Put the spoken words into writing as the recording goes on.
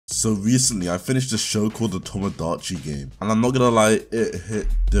So recently I finished a show called the Tomodachi game, and I'm not gonna lie, it hit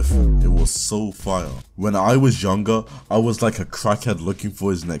different. It was so fire. When I was younger, I was like a crackhead looking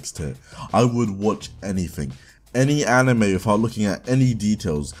for his next hit. I would watch anything. Any anime without looking at any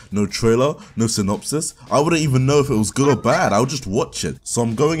details. No trailer, no synopsis. I wouldn't even know if it was good or bad. I would just watch it. So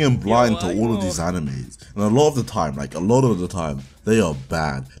I'm going in blind to all of these animes. And a lot of the time, they are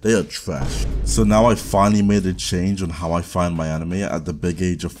bad. They are trash. So now I finally made a change on how I find my anime at the big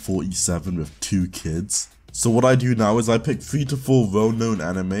age of 47 with 2 kids. So what I do now is I pick 3 to 4 well-known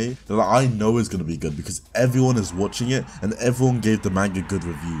anime that I know is going to be good because everyone is watching it and everyone gave the manga good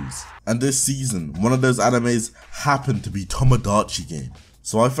reviews. And this season, one of those animes happened to be Tomodachi game.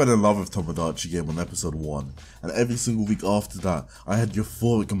 So I fell in love with Tomodachi game on episode 1, and every single week after that, I had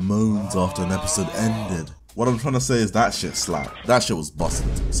euphoric moans after an episode ended. What I'm trying to say is that shit slapped. That shit was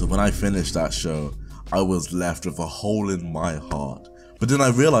busted. So when I finished that show, I was left with a hole in my heart. But then I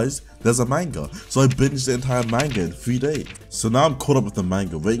realized there's a manga, so I binged the entire manga in 3 days. So now I'm caught up with the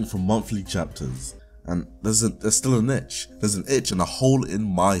manga, waiting for monthly chapters. And there's still an itch. There's an itch and a hole in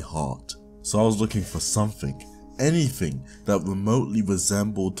my heart. So I was looking for something, anything that remotely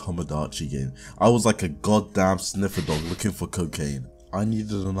resembled Tomodachi game. I was like a goddamn sniffer dog looking for cocaine. I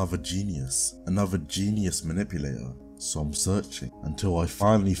needed another genius manipulator. So I'm searching until I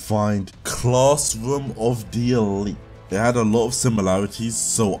finally find Classroom of the Elite. It had a lot of similarities,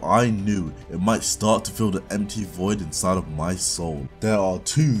 so I knew it might start to fill the empty void inside of my soul. There are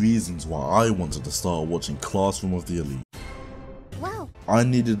 2 reasons why I wanted to start watching Classroom of the Elite. Wow. I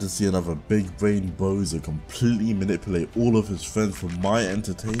needed to see another big brain bozo completely manipulate all of his friends for my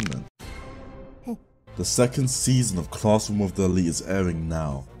entertainment. The 2nd season of Classroom of the Elite is airing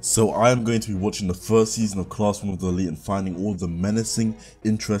now, so I am going to be watching the 1st season of Classroom of the Elite and finding all the menacing,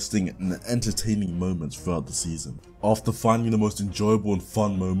 interesting and entertaining moments throughout the season. After finding the most enjoyable and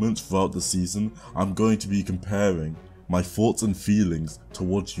fun moments throughout the season, I'm going to be comparing my thoughts and feelings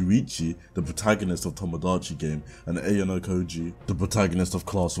towards Yuuichi, the protagonist of Tomodachi game, and Ayanokoji, the protagonist of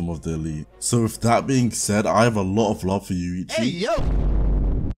Classroom of the Elite. So with that being said, I have a lot of love for Yuuichi. Hey, yo!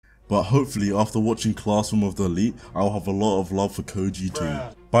 But hopefully after watching Classroom of the Elite, I'll have a lot of love for Koji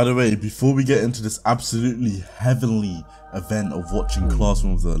too. By the way, before we get into this absolutely heavenly event of watching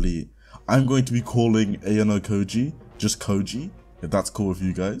Classroom of the Elite, I'm going to be calling Ayanokoji just Koji, if that's cool with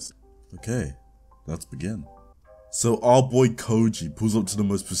you guys. Okay, let's begin. So our boy Koji pulls up to the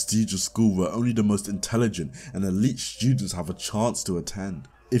most prestigious school where only the most intelligent and elite students have a chance to attend.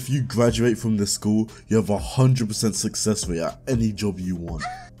 If you graduate from this school, you have a 100% success rate at any job you want.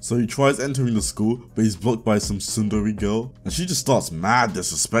 So he tries entering the school, but he's blocked by some Sundari girl, and she just starts mad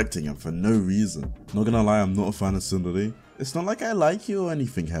disrespecting him for no reason. Not gonna lie, I'm not a fan of Sundari. It's not like I like you or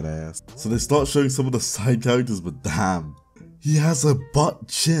anything, head ass. So they start showing some of the side characters, but damn. He has a butt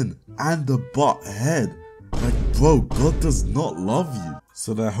chin and a butt head. Like bro, God does not love you.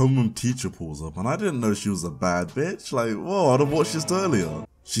 So their homeroom teacher pulls up, and I didn't know she was a bad bitch. Like, whoa, I'd have watched this earlier.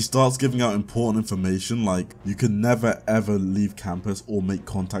 She starts giving out important information like you can never ever leave campus or make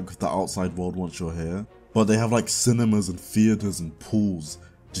contact with the outside world once you're here. But they have like cinemas and theaters and pools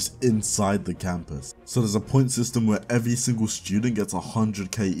just inside the campus. So there's a point system where every single student gets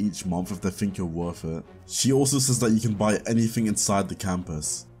 100k each month if they think you're worth it. She also says that you can buy anything inside the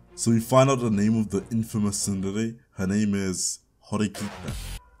campus. So we find out the name of the infamous tsundere. Her name is Horikita.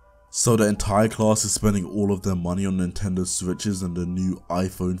 So the entire class is spending all of their money on Nintendo Switches and the new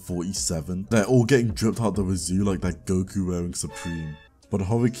iPhone 47. They're all getting dripped out the wazoo like that Goku wearing Supreme. But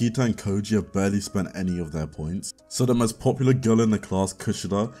Horikita and Koji have barely spent any of their points. So the most popular girl in the class,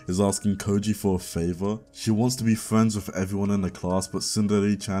 Kushida, is asking Koji for a favor. She wants to be friends with everyone in the class, but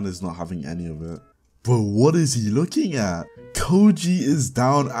Tsundere-chan is not having any of it. Bro, what is he looking at? Koji is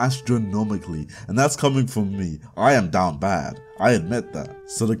down astronomically, and that's coming from me. I am down bad. I admit that.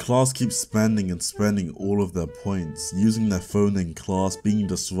 So the class keeps spending and spending all of their points, using their phone in class, being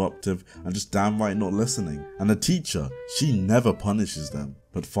disruptive, and just downright not listening. And the teacher, she never punishes them.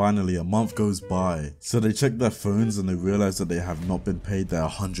 But finally, a month goes by. So they check their phones and they realize that they have not been paid their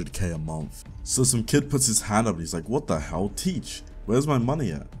 100k a month. So some kid puts his hand up and he's like, what the hell, teach? Where's my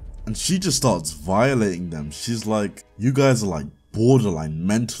money at? And she just starts violating them. She's like, you guys are like borderline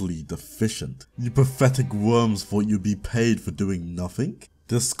mentally deficient. You pathetic worms thought you'd be paid for doing nothing?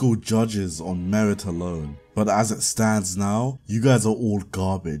 This school judges on merit alone. But as it stands now, you guys are all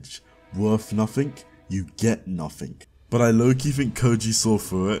garbage. Worth nothing, you get nothing. But I low-key think Koji saw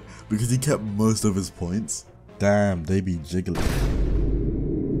through it because he kept most of his points. Damn, they be jiggling.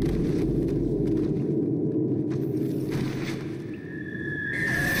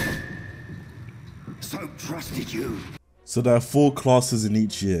 So trusted you. So there are 4 classes in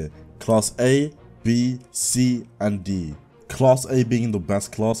each year, Class A, B, C, and D. Class A being the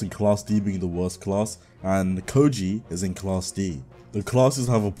best class and Class D being the worst class, and Koji is in Class D. The classes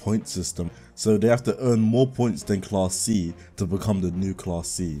have a point system, so they have to earn more points than Class C to become the new Class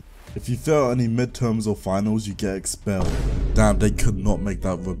C. If you fail any midterms or finals, you get expelled. Damn, they could not make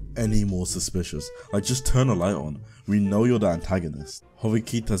that room any more suspicious. Like, just turn a light on. We know you're the antagonist.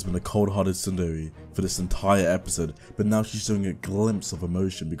 Horikita has been a cold-hearted tsundere for this entire episode, but now she's showing a glimpse of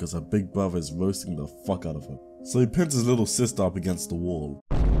emotion because her big brother is roasting the fuck out of her. So he pins his little sister up against the wall.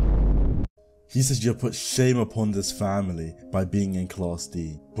 He says you have put shame upon this family by being in Class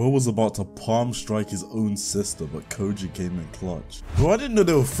D. Bro was about to palm strike his own sister, but Koji came in clutch. Bro, I didn't know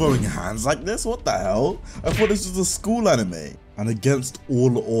they were throwing hands like this, what the hell? I thought this was a school anime. And against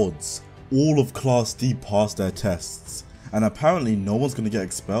all odds, all of Class D passed their tests. And apparently no one's gonna get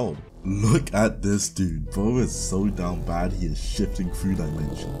expelled. Look at this dude, bro is so down bad he is shifting through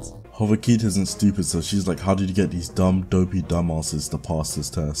dimensions. Horikita isn't stupid, so she's like, how did you get these dumb, dopey dumbasses to pass this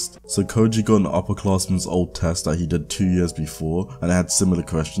test? So Koji got an upperclassman's old test that he did 2 years before, and it had similar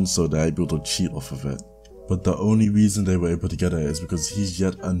questions, so they're able to cheat off of it. But the only reason they were able to get it is because he's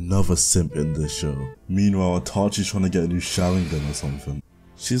yet another simp in this show. Meanwhile, Itachi's trying to get a new Sharingan or something.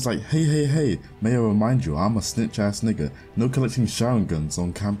 She's like, hey, may I remind you, I'm a snitch ass nigga, no collecting Sharingans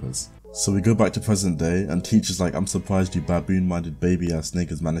on campus. So we go back to present day, and teacher's like, I'm surprised you baboon-minded baby-ass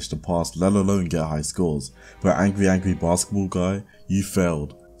niggas managed to pass, let alone get high scores. But angry basketball guy, you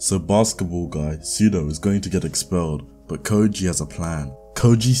failed. So basketball guy, Pseudo, is going to get expelled, but Koji has a plan.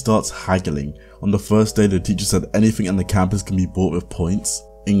 Koji starts haggling. On the first day, the teacher said anything in the campus can be bought with points,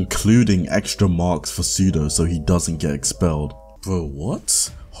 including extra marks for Pseudo so he doesn't get expelled. Bro, what?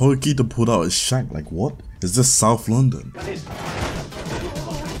 Horikita pulled out his shank, like what? Is this South London?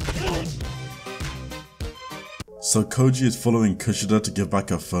 So Koji is following Kushida to give back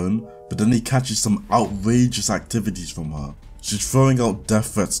her phone, but then he catches some outrageous activities from her. She's throwing out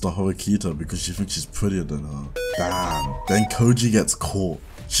death threats to Horikita because she thinks she's prettier than her. Damn. Then Koji gets caught.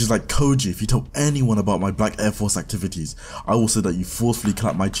 She's like, Koji, if you tell anyone about my Black Air Force activities, I will say that you forcefully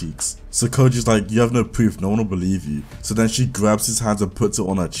clap my cheeks. So Koji's like, you have no proof, no one will believe you. So then she grabs his hands and puts it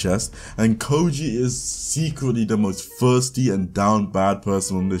on her chest, and Koji is secretly the most thirsty and down bad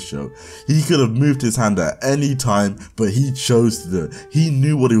person on this show. He could have moved his hand at any time, but he chose to do it. He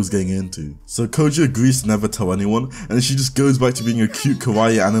knew what he was getting into. So Koji agrees to never tell anyone, and she just goes back to being a cute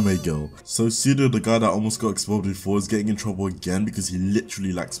kawaii anime girl. So Pseudo, the guy that almost got expelled before, is getting in trouble again because he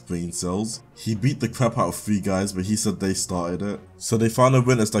literally lacks brain cells. He beat the crap out of 3 guys, but he said they started it. So they found a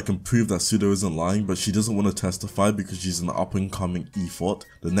witness that can prove that Pseudo isn't lying, but she doesn't want to testify because she's an up-and-coming EFOT,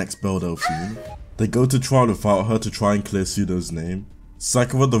 the next Belle Delphine. They go to trial without her to try and clear Pseudo's name.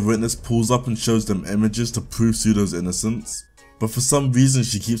 Sakura, the witness, pulls up and shows them images to prove Pseudo's innocence. But for some reason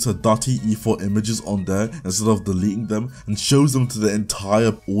she keeps her dirty E4 images on there instead of deleting them and shows them to the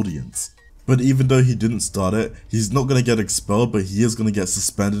entire audience. But even though he didn't start it, he's not gonna get expelled, but he is gonna get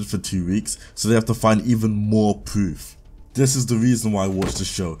suspended for 2 weeks, so they have to find even more proof. This is the reason why I watched the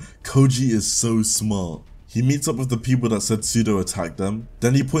show. Koji is so smart. He meets up with the people that said Pseudo attacked them,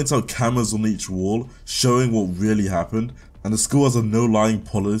 then he points out cameras on each wall, showing what really happened, and the school has a no lying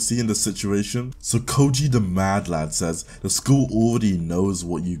policy in this situation. So Koji the mad lad says the school already knows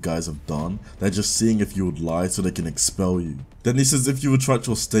what you guys have done, they're just seeing if you would lie so they can expel you. Then he says if you retract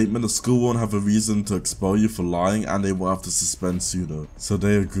your statement, the school won't have a reason to expel you for lying and they won't have to suspend Pseudo. So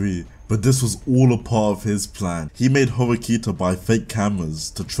they agree. But this was all a part of his plan. He made Horikita buy fake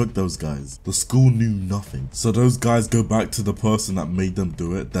cameras to trick those guys. The school knew nothing. So those guys go back to the person that made them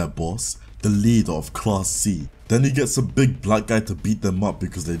do it, their boss, the leader of Class C. Then he gets a big black guy to beat them up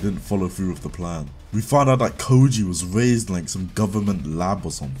because they didn't follow through with the plan. We found out that Koji was raised in like some government lab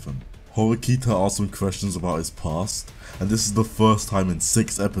or something. Horikita asked some questions about his past, and this is the first time in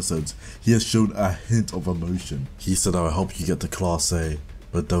 6 episodes he has shown a hint of emotion. He said, I'll help you get to Class A,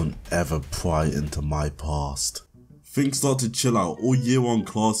 but don't ever pry into my past. Things start to chill out. All year 1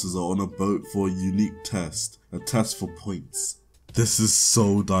 classes are on a boat for a unique test, a test for points. This is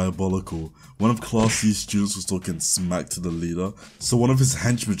so diabolical. One of Class C's students was talking smack to the leader, so one of his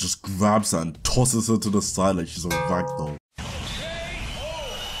henchmen just grabs her and tosses her to the side like she's a ragdoll.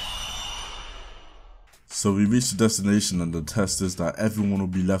 So we reach the destination and the test is that everyone will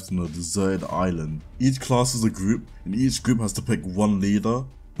be left on a deserted island. Each class is a group and each group has to pick 1 leader.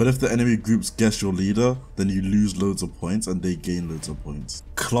 But if the enemy groups guess your leader, then you lose loads of points and they gain loads of points.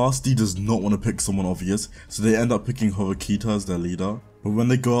 Class D does not want to pick someone obvious, so they end up picking Horikita as their leader. But when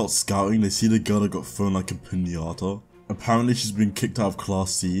they go out scouting, they see the girl that got thrown like a piñata. Apparently she's been kicked out of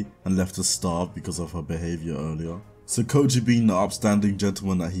Class C and left to starve because of her behavior earlier. So Koji, being the upstanding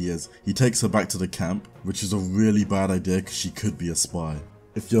gentleman that he is, he takes her back to the camp, which is a really bad idea because she could be a spy.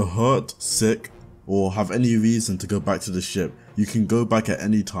 If you're hurt, sick, or have any reason to go back to the ship, you can go back at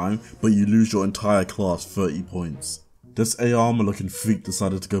any time, but you lose your entire class 30 points. This A armor looking freak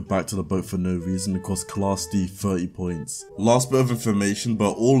decided to go back to the boat for no reason and cost Class D 30 points. Last bit of information,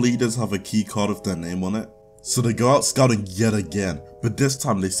 but all leaders have a key card with their name on it. So they go out scouting yet again, but this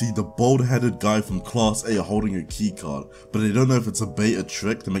time they see the bald-headed guy from Class A holding a key card, but they don't know if it's a bait or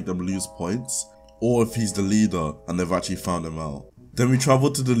trick to make them lose points, or if he's the leader and they've actually found him out. Then we travel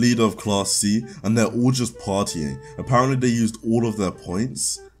to the leader of Class C and they're all just partying. Apparently they used all of their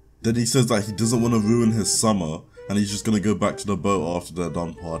points. Then he says that he doesn't want to ruin his summer and he's just going to go back to the boat after they're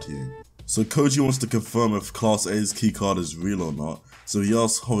done partying. So Koji wants to confirm if Class A's keycard is real or not, so he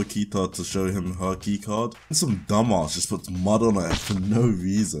asks Horikita to show him her keycard, and some dumbass just puts mud on it for no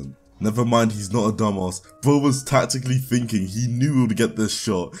reason. Never mind, he's not a dumbass, bro was tactically thinking, he knew he would get this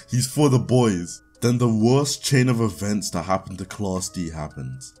shot, he's for the boys. Then the worst chain of events that happened to Class D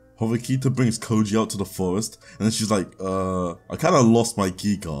happens. Horikita brings Koji out to the forest, and then she's like, I kinda lost my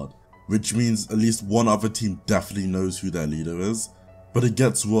keycard. Which means at least one other team definitely knows who their leader is. But it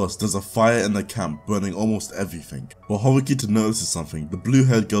gets worse, there's a fire in the camp burning almost everything. But Horikita notices something, the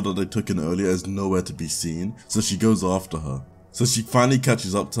blue-haired girl that they took in earlier is nowhere to be seen, so she goes after her. So she finally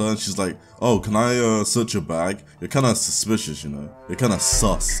catches up to her and she's like, oh, can I search your bag? You're kinda suspicious, you know, you're kinda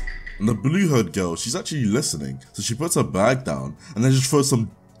sus. And the blue-haired girl, she's actually listening, so she puts her bag down and then just throws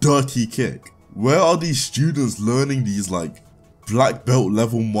some dirty kick. Where are these students learning these like black belt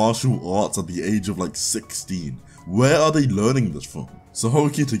level martial arts at the age of like 16? Where are they learning this from? So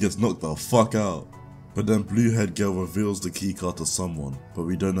Horikita gets knocked the fuck out. But then blue-haired girl reveals the keycard to someone, but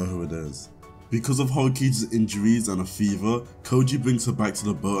we don't know who it is. Because of Horikita's injuries and a fever, Koji brings her back to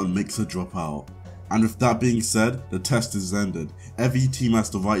the boat and makes her drop out. And with that being said, the test is ended. Every team has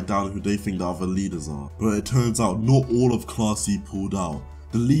to write down who they think the other leaders are. But it turns out not all of Class C pulled out.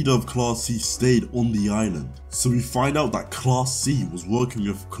 The leader of Class C stayed on the island. So we find out that Class C was working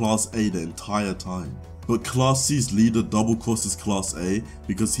with Class A the entire time. But Class C's leader double crosses Class A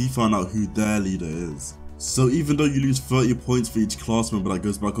because he found out who their leader is. So even though you lose 30 points for each class member that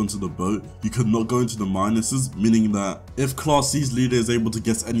goes back onto the boat, you could not go into the minuses, meaning that if Class C's leader is able to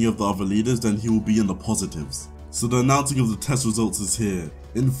guess any of the other leaders, then he will be in the positives. So the announcing of the test results is here.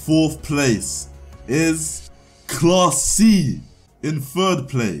 In 4th place is Class C. In 3rd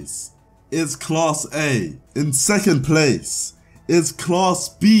place is Class A. In 2nd place is Class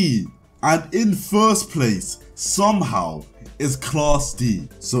B. And in 1st place, somehow, is Class D.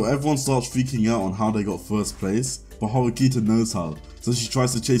 So everyone starts freaking out on how they got 1st place, but Horikita knows how, so she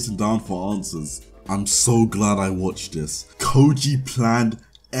tries to chase him down for answers. I'm so glad I watched this. Koji planned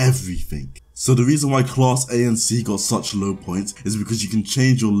everything. So the reason why Class A and C got such low points is because you can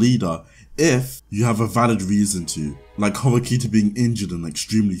change your leader if you have a valid reason to, like Horikita being injured and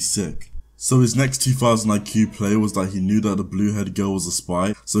extremely sick. So his next 2000 IQ play was that he knew that the blue-haired girl was a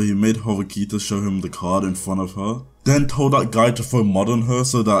spy, so he made Horikita show him the card in front of her, then told that guy to throw mud on her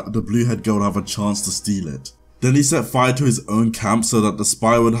so that the blue-haired girl would have a chance to steal it. Then he set fire to his own camp so that the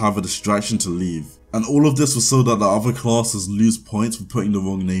spy would have a distraction to leave. And all of this was so that the other classes lose points for putting the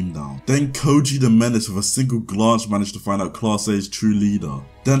wrong name down. Then Koji the Menace with a single glance managed to find out Class A's true leader.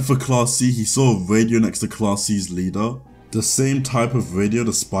 Then for Class C, he saw a radio next to Class C's leader, the same type of radio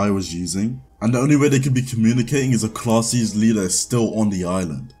the spy was using, and the only way they could be communicating is if Class C's leader is still on the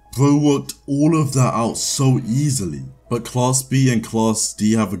island. Bro worked all of that out so easily, but Class B and Class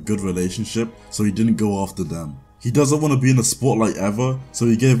D have a good relationship, so he didn't go after them. He doesn't want to be in the spotlight ever, so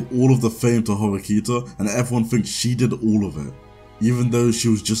he gave all of the fame to Horikita, and everyone thinks she did all of it, even though she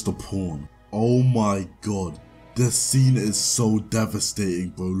was just a pawn. Oh my god, this scene is so devastating,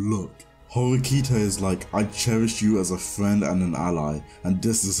 bro. Look. Horikita is like, I cherish you as a friend and an ally, and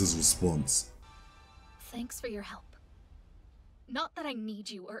this is his response. Thanks for your help. Not that I need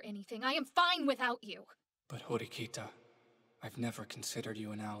you or anything, I am fine without you. But Horikita, I've never considered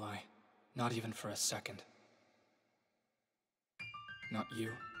you an ally, not even for a second. Not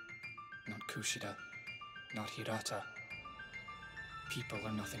you, not Kushida, not Hirata. People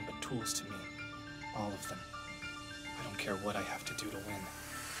are nothing but tools to me, all of them. I don't care what I have to do to win.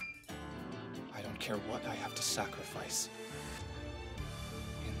 I don't care what I have to sacrifice.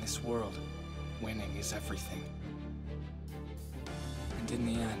 In this world, winning is everything. And in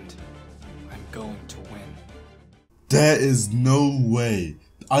the end, I'm going to win. There is no way.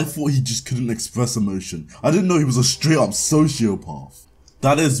 I thought he just couldn't express emotion. I didn't know he was a straight up sociopath.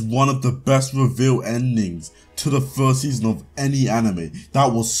 That is one of the best reveal endings to the first season of any anime.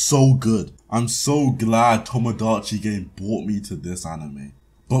 That was so good. I'm so glad Tomodachi game brought me to this anime.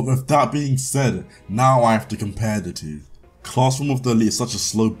 But with that being said, now I have to compare the two. Classroom of the Elite is such a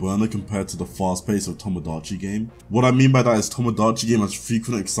slow burner compared to the fast pace of Tomodachi game. What I mean by that is Tomodachi game has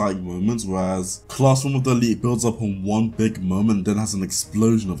frequent exciting moments, whereas Classroom of the Elite builds up on one big moment and then has an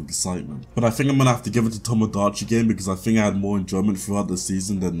explosion of excitement. But I think I'm gonna have to give it to Tomodachi game because I think I had more enjoyment throughout the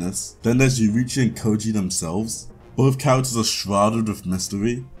season than this. Then there's Yuuichi and Koji themselves. Both characters are shrouded with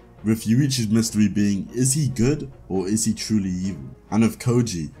mystery, with Yuichi's mystery being, is he good or is he truly evil? And with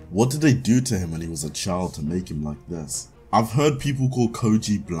Koji, what did they do to him when he was a child to make him like this? I've heard people call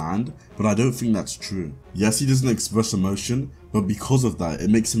Koji bland, but I don't think that's true. Yes, he doesn't express emotion, but because of that, it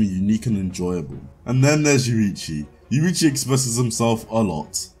makes him unique and enjoyable. And then there's Yuuichi. Yuuichi expresses himself a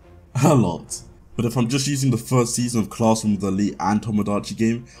lot. A lot. But if I'm just using the first season of Classroom of the Elite and Tomodachi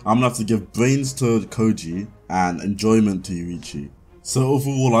game, I'm gonna have to give brains to Koji and enjoyment to Yuuichi. So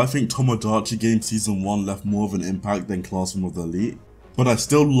overall, I think Tomodachi game season 1 left more of an impact than Classroom of the Elite. But I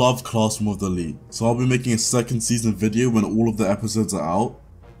still love Classroom of the Elite, so I'll be making a second season video when all of the episodes are out.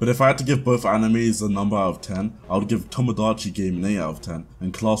 But if I had to give both animes a number out of 10, I would give Tomodachi game an 8 out of 10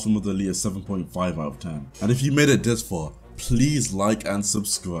 and Classroom of the Elite a 7.5 out of 10. And if you made it this far, please like and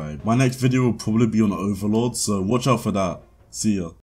subscribe. My next video will probably be on Overlord, so watch out for that. See ya.